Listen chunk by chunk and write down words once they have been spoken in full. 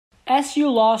SU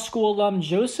Law School alum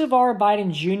Joseph R.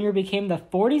 Biden Jr. became the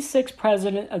 46th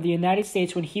President of the United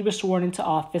States when he was sworn into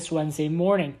office Wednesday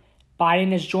morning.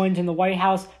 Biden is joined in the White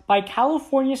House by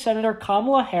California Senator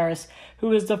Kamala Harris,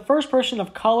 who is the first person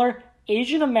of color,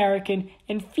 Asian American,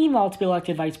 and female to be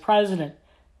elected vice president.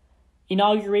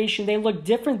 Inauguration Day looked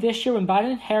different this year when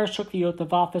Biden and Harris took the oath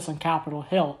of office on Capitol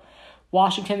Hill.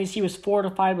 Washington, D.C. was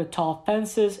fortified with tall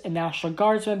fences and National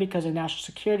Guardsmen because of national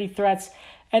security threats,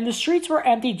 and the streets were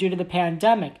empty due to the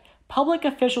pandemic. Public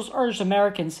officials urged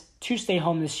Americans to stay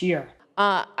home this year.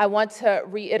 I want to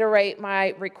reiterate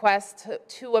my request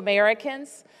to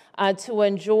Americans to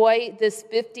enjoy this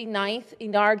 59th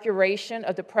inauguration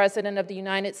of the President of the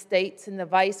United States and the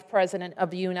Vice President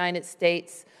of the United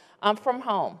States from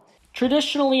home.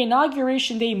 Traditionally,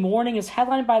 Inauguration Day morning is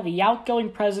headlined by the outgoing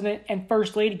president and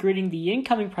First Lady greeting the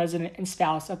incoming president and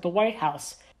spouse at the White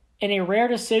House. In a rare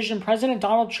decision, President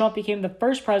Donald Trump became the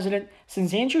first president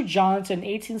since Andrew Johnson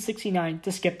in 1869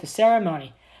 to skip the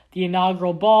ceremony. The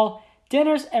inaugural ball,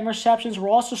 dinners, and receptions were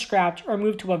also scrapped or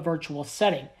moved to a virtual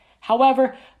setting.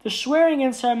 However, the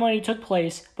swearing-in ceremony took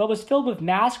place but was filled with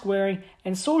mask-wearing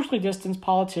and socially distanced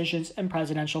politicians and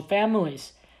presidential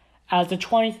families. As the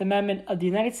 20th Amendment of the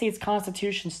United States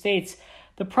Constitution states,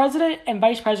 the president and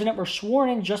vice president were sworn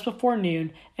in just before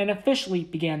noon and officially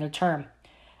began their term.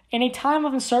 In a time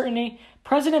of uncertainty,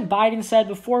 President Biden said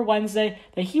before Wednesday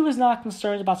that he was not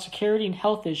concerned about security and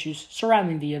health issues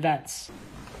surrounding the events.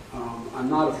 I'm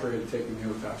not afraid of taking the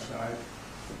oath outside,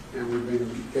 and we've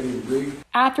been getting briefed.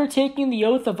 After taking the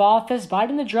oath of office,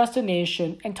 Biden addressed the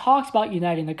nation and talked about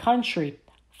uniting the country.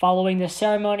 Following the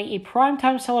ceremony, a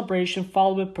primetime celebration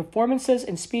followed with performances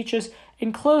and speeches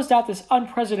and closed out this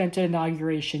unprecedented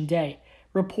Inauguration Day.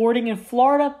 Reporting in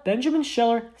Florida, Benjamin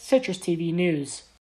Schiller, CitrusTV News.